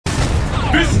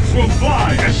Sparks will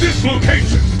fly at this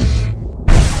location!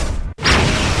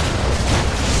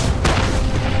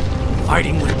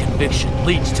 Fighting with conviction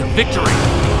leads to victory!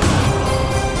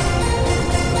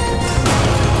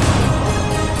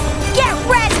 Get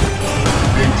ready!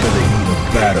 Into the heat of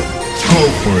battle. Go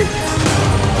for it!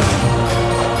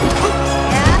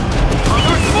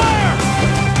 Hunter's flare!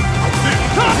 This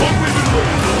is what we've been waiting for!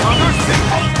 Hunter's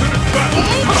ultimate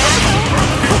battle!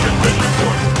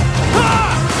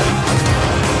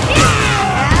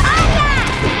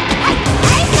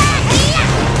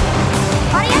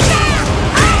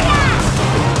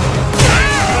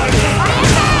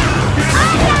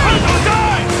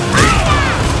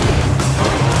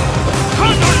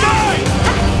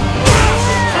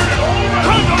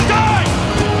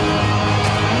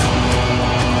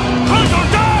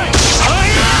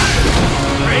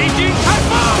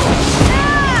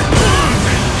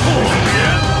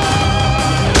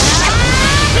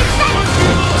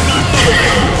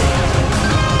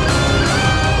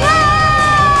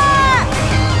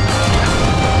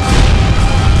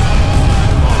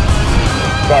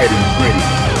 Fighters ready.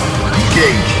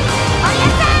 Engage.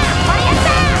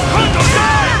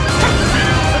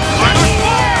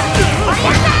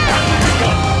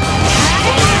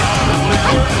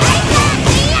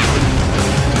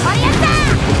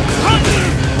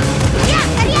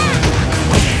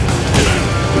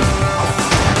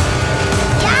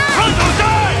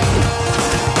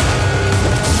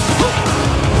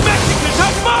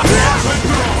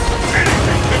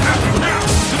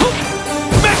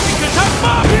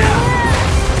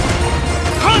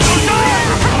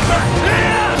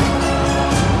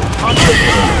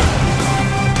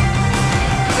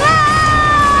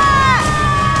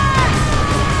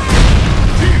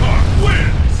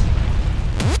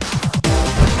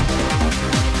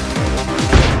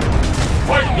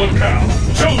 Locale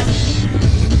chosen!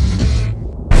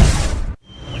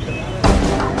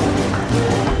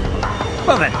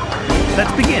 Well then,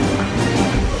 let's begin.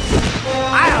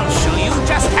 I'll show you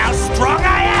just how strong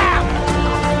I am!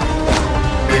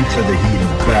 Into the heat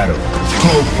of battle.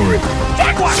 Go for it!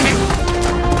 Tag walking!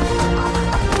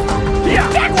 Yeah!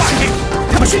 Tag walking!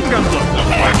 Machine gun blow! The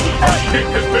first hit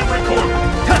has been recorded!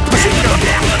 Machine gun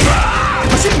blow!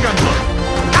 Machine gun blow!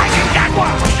 I can tag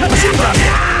walk! Machine gun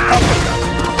blow! Uppercut!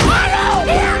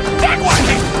 Tag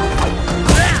walking!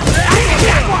 I can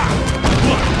tag walk!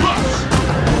 Blood rush!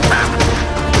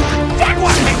 Tag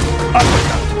walking!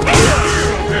 Uppercut!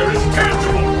 There is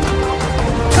tangible!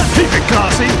 Keep it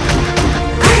classy!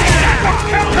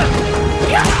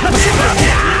 Machine gun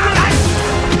blow!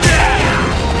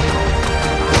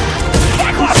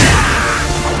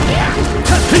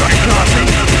 Keep it classy!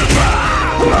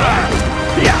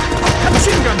 Yeah!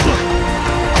 Machine gun blow!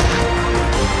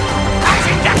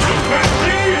 Machine gun blow!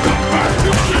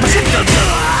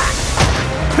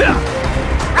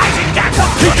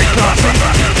 Keep it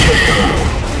classy!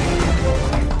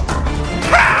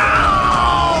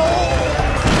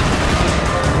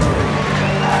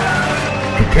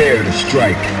 Prepare to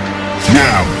strike.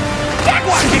 Now! Tag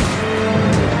walking!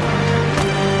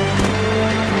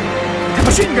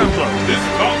 Machine gun blow! This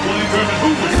bout will determine who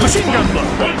wins Machine gun blow!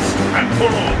 once and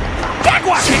for all! Tag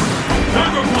walking!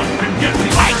 Neither one can get the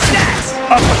Like that!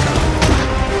 Uppercut!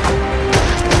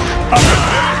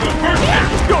 Uppercut! the first hit!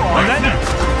 Go on then!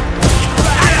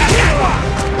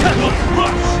 Blood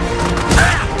rush!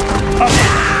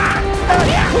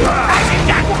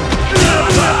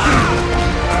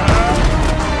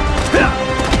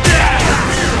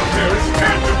 There is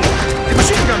tangible!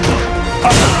 Machine gun blow!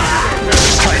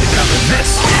 Try to cover this!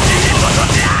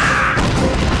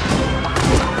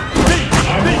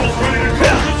 I'm almost ready to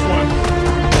call this one!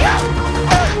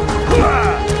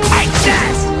 Like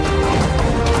that!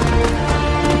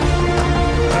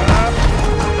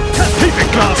 Keep it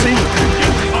classy!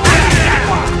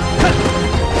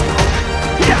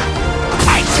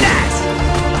 Like that!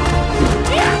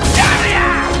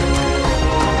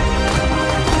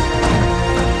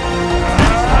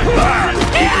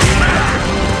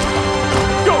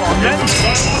 Go on then!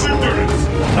 Battle of endurance!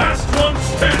 Last one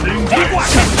standing! Keep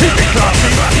it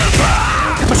classy!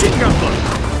 Machine gun blow!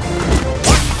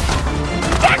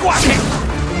 Tag walking!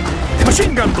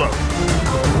 Machine gun blow!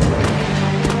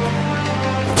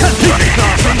 Keep it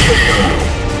classy!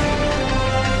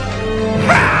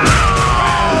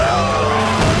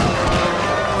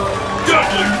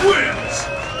 Dudley wins!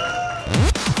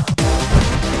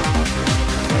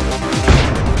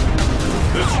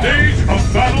 The stage of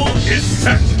battle is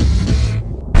set!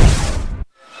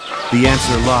 The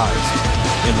answer lies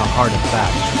in the heart of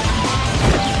battle.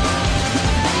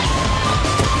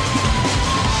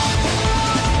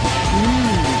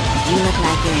 You look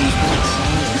like you're in good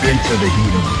shape. Into the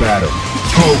heat of battle.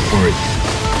 Go for it.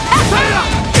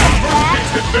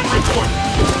 It's been recorded.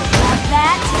 Like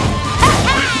that?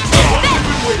 What we've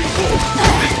been waiting for.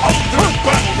 The ultimate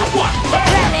battle for what?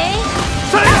 Ready?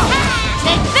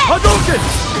 Take this! Hadouken!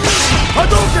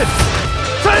 Hadouken!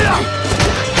 Seiya!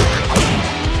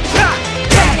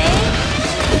 Ready?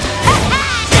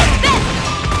 Take this!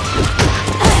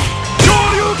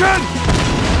 Shoryuken!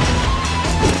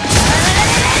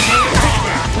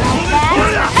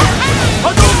 Like that?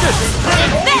 Hadouken!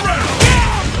 Take this!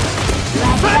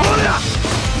 Seiya!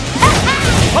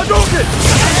 Hadouken!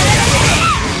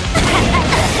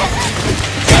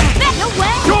 Take this! No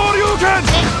way! Shoryuken!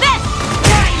 Take this!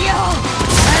 Got you!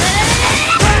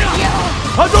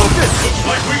 Hadouken! Looks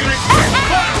like we can expect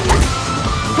fireworks.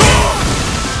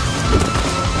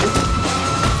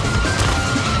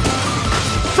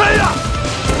 Seiya!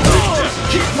 Just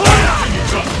keep firing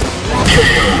each other.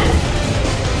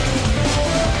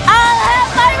 I'll have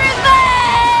my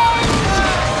revenge!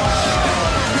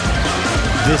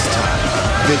 This time,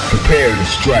 Prepare to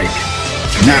strike.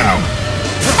 Now.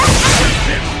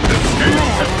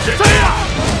 Seiya!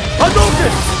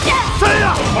 Hadouken!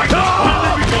 Seiya! Fight has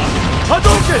only begun.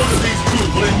 Hadouken! One of these two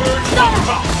will emerge on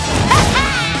top.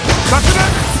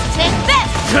 Shakunen! Take this!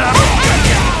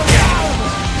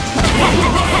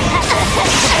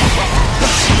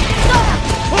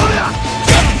 Hoya!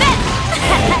 Take this!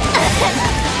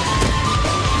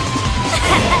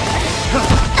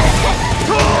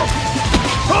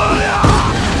 Hoya!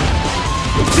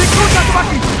 Jikko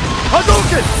Takamaki!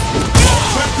 Hadouken!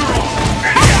 After all,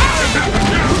 any action happens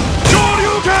now.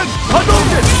 Shoryuken!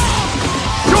 Hadouken!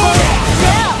 Shoryuken!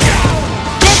 Bill!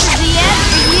 This is the end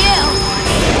for you!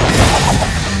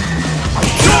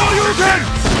 Shoryuken!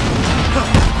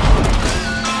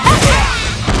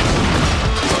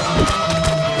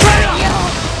 Seiya!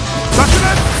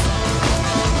 Shakunen!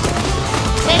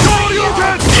 Take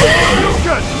Shoryuken!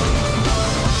 Shoryuken!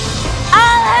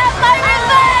 I'll have my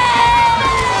revenge!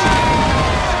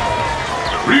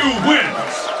 Ryu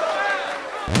wins.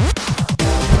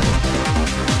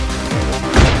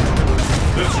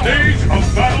 The stage of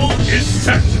battle is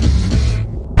set.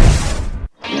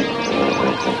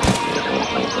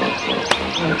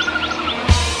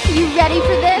 You ready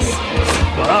for this?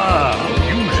 Ah,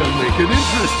 you shall make an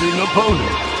interesting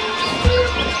opponent.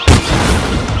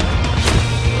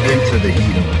 Into the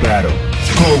heat of battle.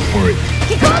 Go for it.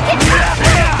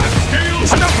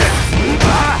 Hadouken!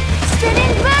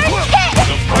 Spinning bird kick!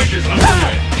 The fight is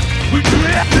underway. We do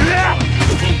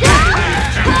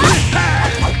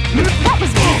That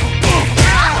was good!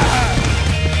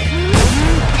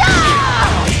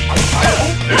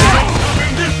 There's no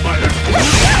stopping this fighter.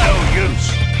 No use.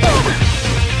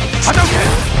 Hadouken!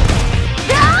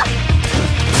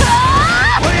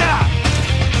 Hoya!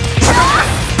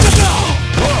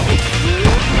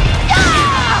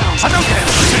 Hadouken!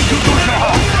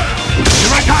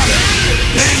 Here I come!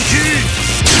 Denji!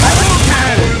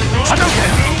 Hadouken!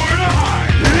 Hadouken! Nowhere to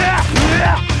hide.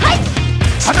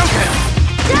 Hadouken!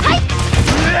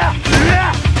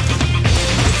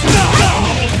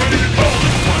 Almost ready to call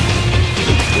this one.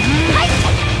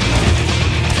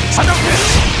 Hadouken!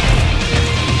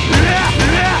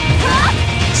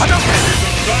 Hadouken!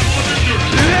 It's a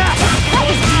battle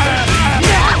of endurance.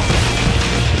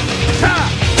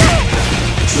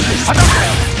 Hadouken!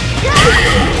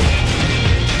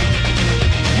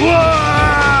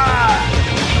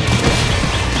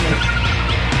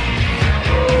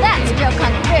 That's real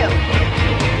kung fu!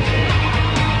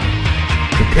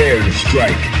 Prepare to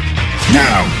strike.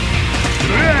 Now.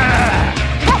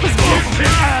 That was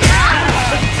good!